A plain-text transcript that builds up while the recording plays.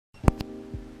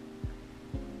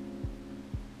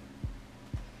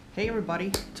Hey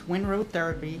everybody, it's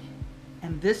Wind.Road.Therapy,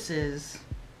 and this is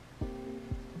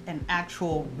an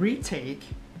actual retake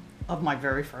of my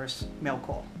very first mail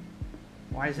call.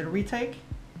 Why is it a retake?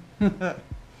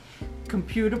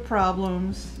 Computer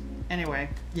problems. Anyway,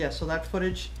 yeah, so that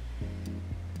footage,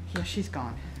 yeah, she's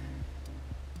gone.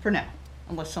 For now,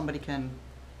 unless somebody can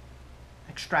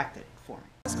extract it for me.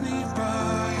 Ask me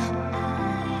why,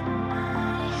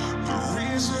 the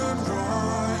reason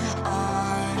why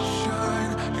I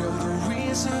shine, you're the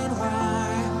reason why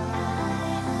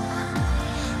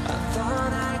I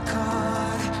thought I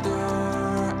caught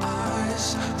your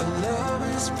eyes, the love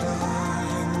is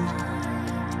blind,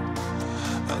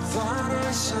 I thought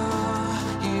I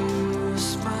saw you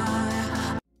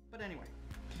smile. But anyway,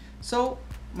 so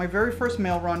my very first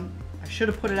mail run, I should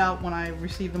have put it out when I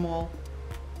received them all.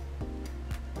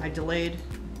 I delayed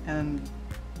and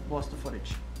lost the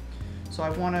footage. So I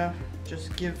want to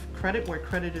just give credit where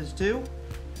credit is due.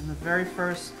 And the very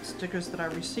first stickers that I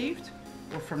received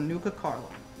were from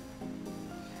NukaKarla.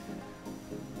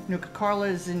 NukaKarla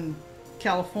is in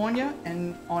California,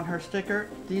 and on her sticker,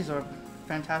 these are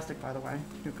fantastic by the way.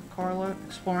 NukaKarla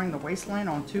exploring the wasteland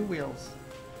on 2 wheels.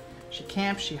 She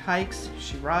camps, she hikes,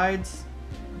 she rides.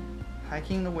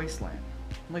 Hiking the wasteland.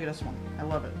 Look at this one. I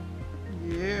love it.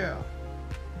 Yeah.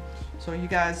 So you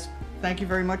guys, thank you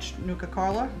very much,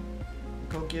 NukaKarla.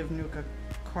 Go give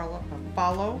NukaKarla a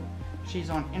follow.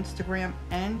 She's on Instagram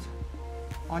and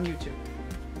on YouTube.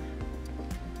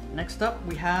 Next up,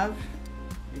 we have,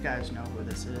 you guys know who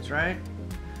this is, right?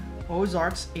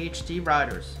 Ozarks HD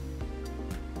Riders.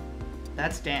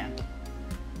 That's Dan.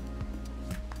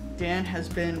 Dan has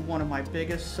been one of my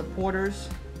biggest supporters.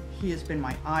 He has been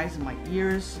my eyes and my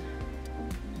ears.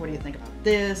 What do you think about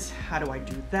this? How do I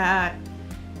do that?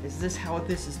 Is this how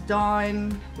this is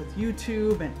done with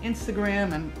YouTube and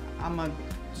Instagram? And I'm a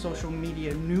social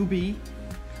media newbie.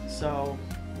 So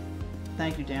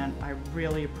thank you, Dan. I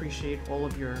really appreciate all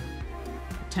of your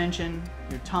attention,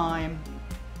 your time,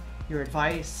 your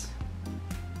advice.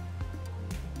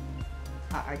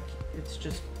 It's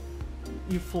just,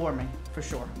 you floor me for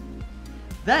sure.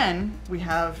 Then we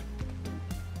have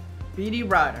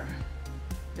BDRider.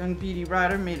 Young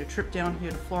BDRider made a trip down here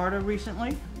to Florida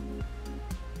recently.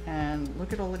 And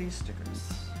look at all of these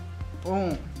stickers.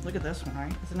 Boom. Look at this one,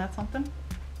 right? Isn't that something?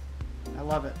 I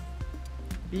love it.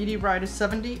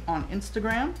 BDRider70 on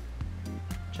Instagram.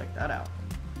 Check that out.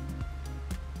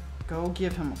 Go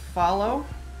give him a follow.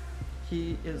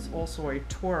 He is also a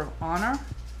Tour of Honor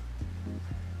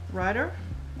rider.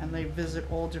 And they visit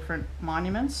all different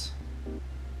monuments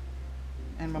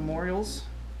and memorials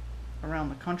around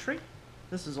the country.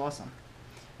 This is awesome.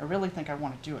 I really think I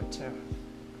want to do it too.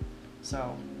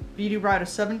 So,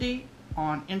 BDRider70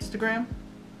 on Instagram.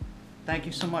 Thank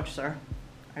you so much, sir.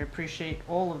 I appreciate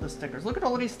all of the stickers. Look at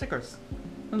all of these stickers.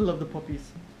 I love the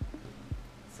puppies.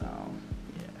 So,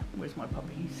 yeah. Where's my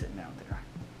puppy? He's sitting out there.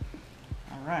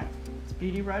 All right. It's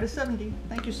BDRider70.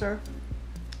 Thank you, sir.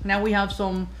 Now we have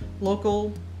some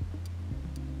local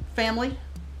family,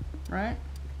 right?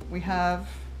 We have,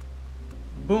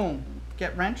 boom,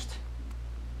 GETWRENCHD.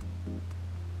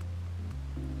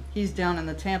 He's down in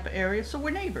the Tampa area, so we're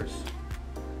neighbors.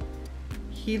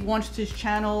 He launched his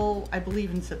channel, I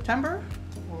believe in September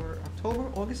or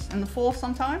October, August, in the fall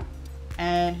sometime,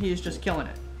 and he is just killing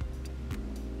it.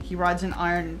 He rides an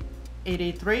Iron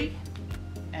 883,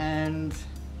 and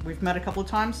we've met a couple of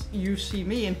times. You see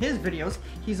me in his videos.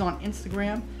 He's on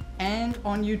Instagram and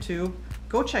on YouTube.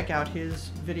 Go check out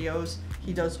his videos.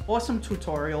 He does awesome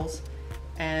tutorials,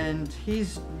 and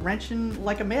he's wrenching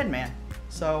like a madman.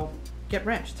 So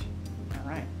GETWRENCHD. All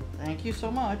right, thank you so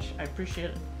much. I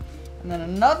appreciate it. And then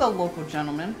another local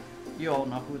gentleman, you all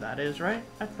know who that is, right?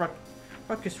 That's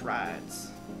Ruckus Rides.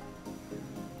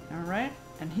 All right,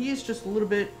 and he is just a little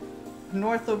bit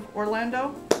north of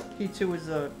Orlando. He too is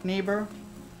a neighbor.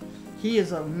 He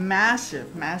is a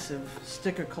massive, massive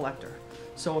sticker collector.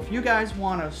 So if you guys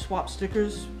want to swap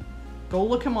stickers, go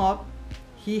look him up.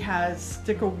 He has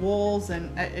sticker walls,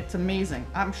 and it's amazing.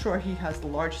 I'm sure he has the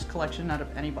largest collection out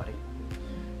of anybody.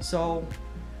 So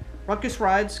Ruckus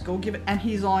Rides, go give it, and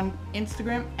he's on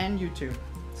Instagram and YouTube.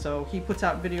 So he puts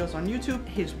out videos on YouTube.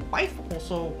 His wife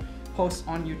also posts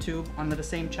on YouTube under the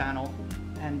same channel,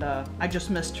 and I just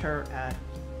missed her at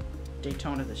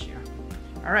Daytona this year.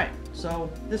 All right,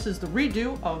 so this is the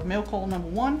redo of mail call number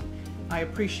 1. I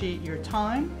appreciate your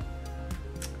time.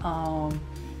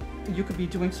 You could be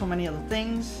doing so many other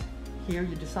things. Here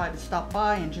you decide to stop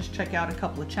by and just check out a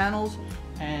couple of channels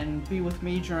and be with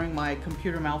me during my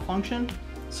computer malfunction.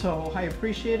 So I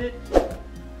appreciate it.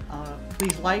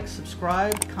 Please like,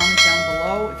 subscribe, comment down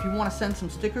below. If you want to send some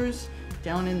stickers,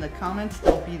 Down in the comments,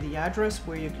 there'll be the address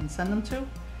where you can send them to.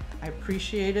 I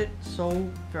appreciate it so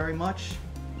very much.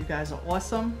 You guys are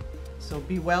awesome. So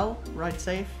be well, ride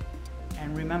safe,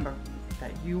 and remember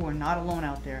that you are not alone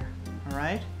out there, all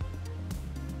right?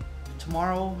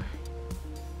 Tomorrow,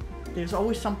 there's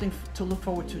always something to look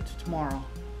forward to tomorrow.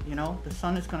 You know, the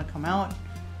sun is gonna come out.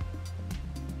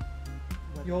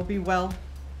 You'll be well.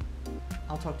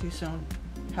 I'll talk to you soon.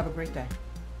 Have a great day.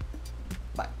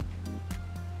 Bye.